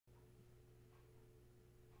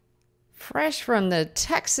Fresh from the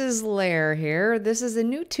Texas lair here, this is a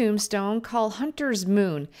new tombstone called Hunter's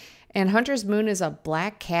Moon. And Hunter's Moon is a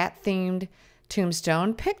black cat themed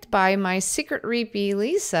tombstone picked by my secret reapee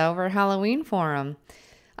Lisa over at Halloween Forum.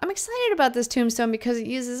 I'm excited about this tombstone because it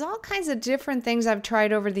uses all kinds of different things I've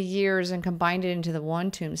tried over the years and combined it into the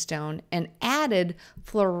one tombstone and added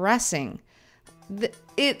fluorescing.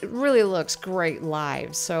 It really looks great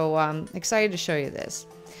live, so I'm excited to show you this.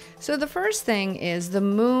 So the first thing is the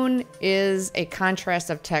moon is a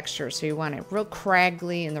contrast of texture, so you want it real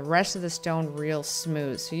craggly and the rest of the stone real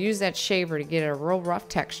smooth. So use that shaver to get a real rough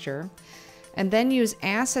texture, and then use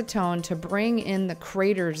acetone to bring in the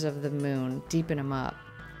craters of the moon, deepen them up.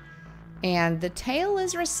 And the tail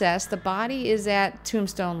is recessed, the body is at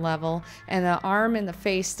tombstone level, and the arm and the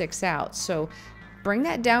face sticks out. So bring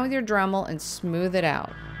that down with your Dremel and smooth it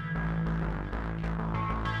out.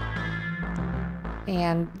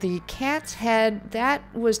 And the cat's head, that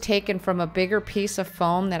was taken from a bigger piece of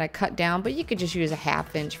foam that I cut down, but you could just use a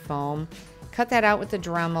 1/2-inch foam. Cut that out with the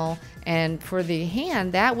Dremel. And for the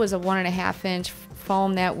hand, that was a 1.5-inch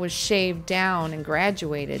foam that was shaved down and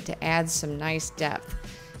graduated to add some nice depth.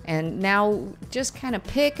 And now just kind of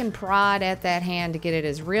pick and prod at that hand to get it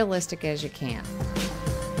as realistic as you can.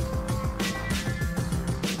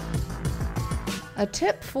 A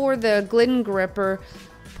tip for the Glidden gripper: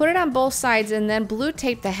 put it on both sides and then blue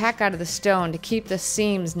tape the heck out of the stone to keep the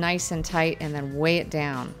seams nice and tight, and then weigh it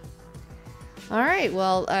down. Alright,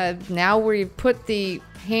 well now we've put the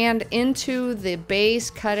hand into the base,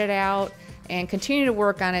 cut it out, and continue to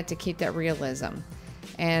work on it to keep that realism.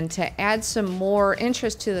 And to add some more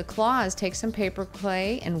interest to the claws, take some paper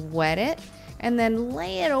clay and wet it, and then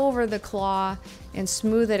lay it over the claw and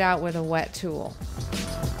smooth it out with a wet tool.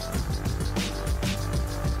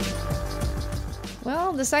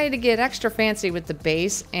 Well, decided to get extra fancy with the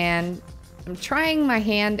base, and I'm trying my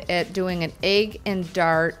hand at doing an egg and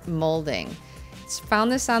dart molding.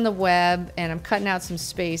 Found this on the web, and I'm cutting out some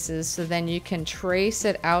spaces so then you can trace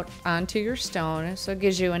it out onto your stone, so it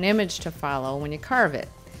gives you an image to follow when you carve it.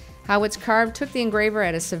 How it's carved: took the engraver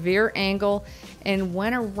at a severe angle and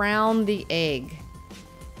went around the egg.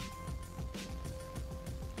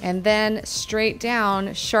 And then straight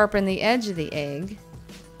down, sharpen the edge of the egg.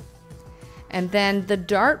 And then the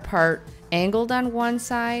dart part angled on one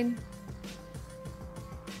side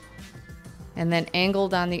and then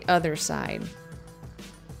angled on the other side.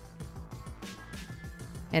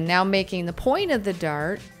 And now making the point of the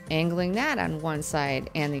dart, angling that on one side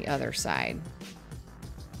and the other side.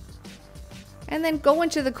 And then go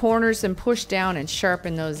into the corners and push down and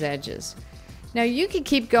sharpen those edges. Now you can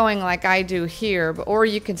keep going like I do here, or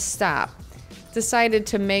you can stop. Decided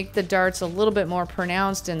to make the darts a little bit more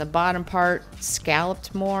pronounced and the bottom part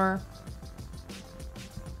scalloped more.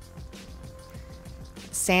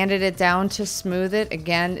 Sanded it down to smooth it.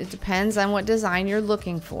 Again, it depends on what design you're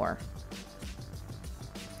looking for.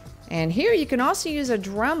 And here you can also use a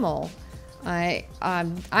Dremel.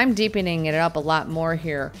 I'm deepening it up a lot more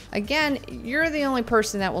here. Again, you're the only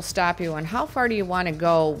person that will stop you on how far do you want to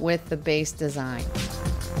go with the base design.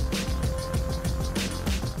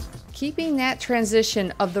 Keeping that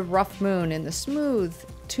transition of the rough moon and the smooth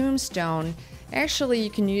tombstone, actually you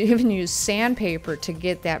can even use sandpaper to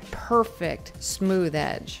get that perfect smooth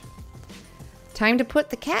edge. Time to put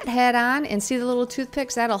the cat head on, and see the little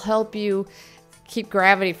toothpicks? That'll help you keep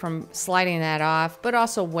gravity from sliding that off, but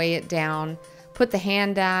also weigh it down. Put the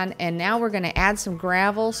hand on, and now we're going to add some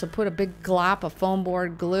gravel, so put a big glop of foam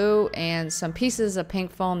board glue and some pieces of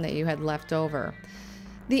pink foam that you had left over.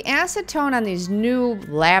 The acetone on these new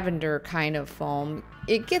lavender kind of foam,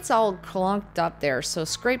 it gets all clunked up there, so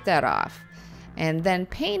scrape that off. And then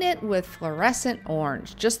paint it with fluorescent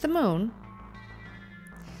orange, just the moon.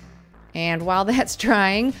 And while that's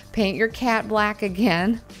drying, paint your cat black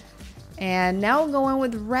again. And now go in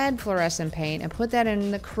with red fluorescent paint and put that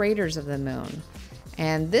in the craters of the moon.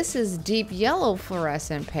 And this is deep yellow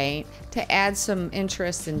fluorescent paint to add some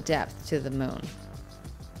interest and depth to the moon.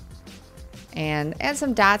 And add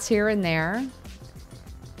some dots here and there.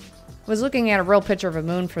 Was looking at a real picture of a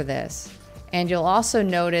moon for this, and you'll also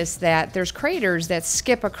notice that there's craters that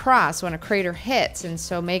skip across when a crater hits, and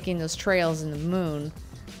so making those trails in the moon.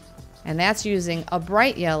 And that's using a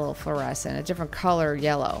bright yellow fluorescent, a different color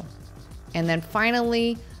yellow. And then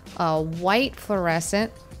finally a white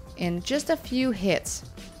fluorescent in just a few hits.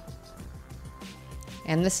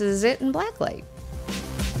 And this is it in blacklight.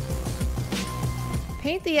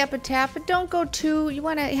 Paint the epitaph, but don't go too, you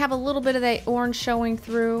want to have a little bit of that orange showing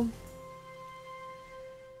through.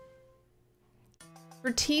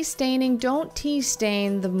 For tea staining, don't tea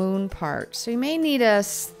stain the moon part. So you may need a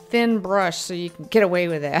thin brush so you can get away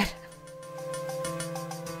with that.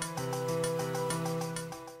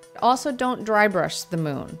 also don't dry brush the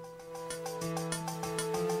moon.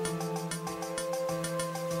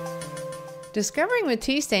 Discovering with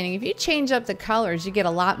tea staining, if you change up the colors, you get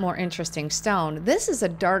a lot more interesting stone. This is a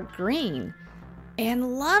dark green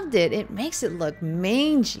and loved it. It makes it look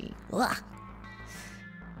mangy. Ugh.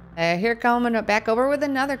 Here coming back over with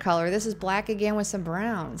another color. This is black again with some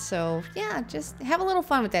brown. So yeah, just have a little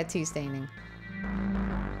fun with that tea staining.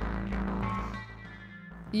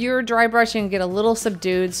 Your dry brushing get a little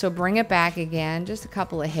subdued, so bring it back again. Just a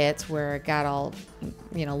couple of hits where it got all,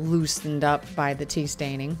 loosened up by the tea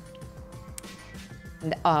staining.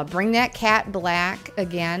 And, bring that cat black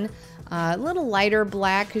again, a little lighter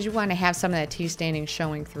black because you want to have some of that tea staining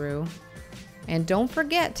showing through. And don't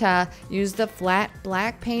forget to use the flat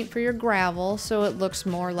black paint for your gravel so it looks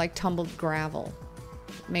more like tumbled gravel.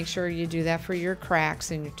 Make sure you do that for your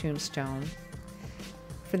cracks in your tombstone.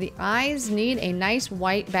 For the eyes, need a nice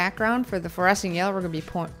white background for the fluorescent yellow we're going to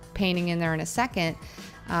be painting in there in a second.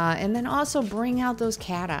 And then also bring out those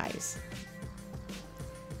cat eyes.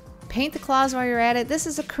 Paint the claws while you're at it. This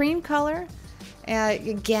is a cream color.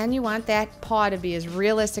 Again, you want that paw to be as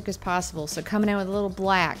realistic as possible, so coming in with a little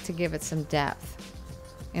black to give it some depth.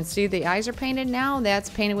 And see, the eyes are painted now. That's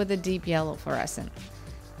painted with a deep yellow fluorescent.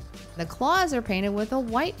 The claws are painted with a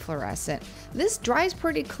white fluorescent. This dries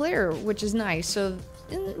pretty clear, which is nice, so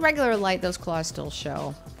in regular light those claws still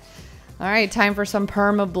show. Alright, time for some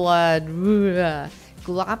perma blood.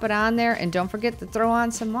 Glop it on there, and don't forget to throw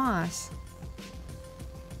on some moss.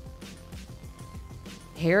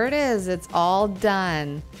 Here it is, it's all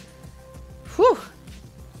done. Whew!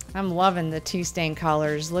 I'm loving the tea stain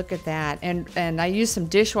colors. Look at that. And I use some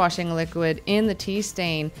dishwashing liquid in the tea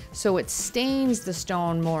stain so it stains the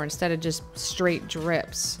stone more instead of just straight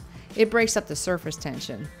drips. It breaks up the surface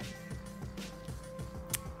tension.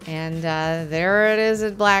 And there it is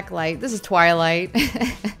at black light. This is twilight.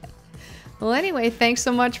 Well, anyway, thanks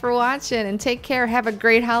so much for watching and take care. Have a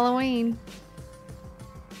great Halloween.